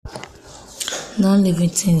Non-living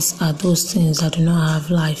things are those things that do not have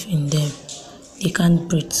life in them. They can't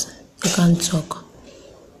breathe, they can't talk,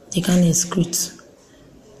 they can't excrete,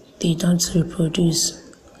 they don't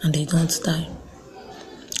reproduce, and they don't die.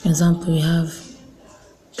 Example, we have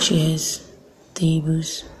chairs,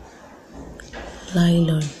 tables,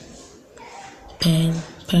 nylon, pen,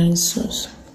 pencils,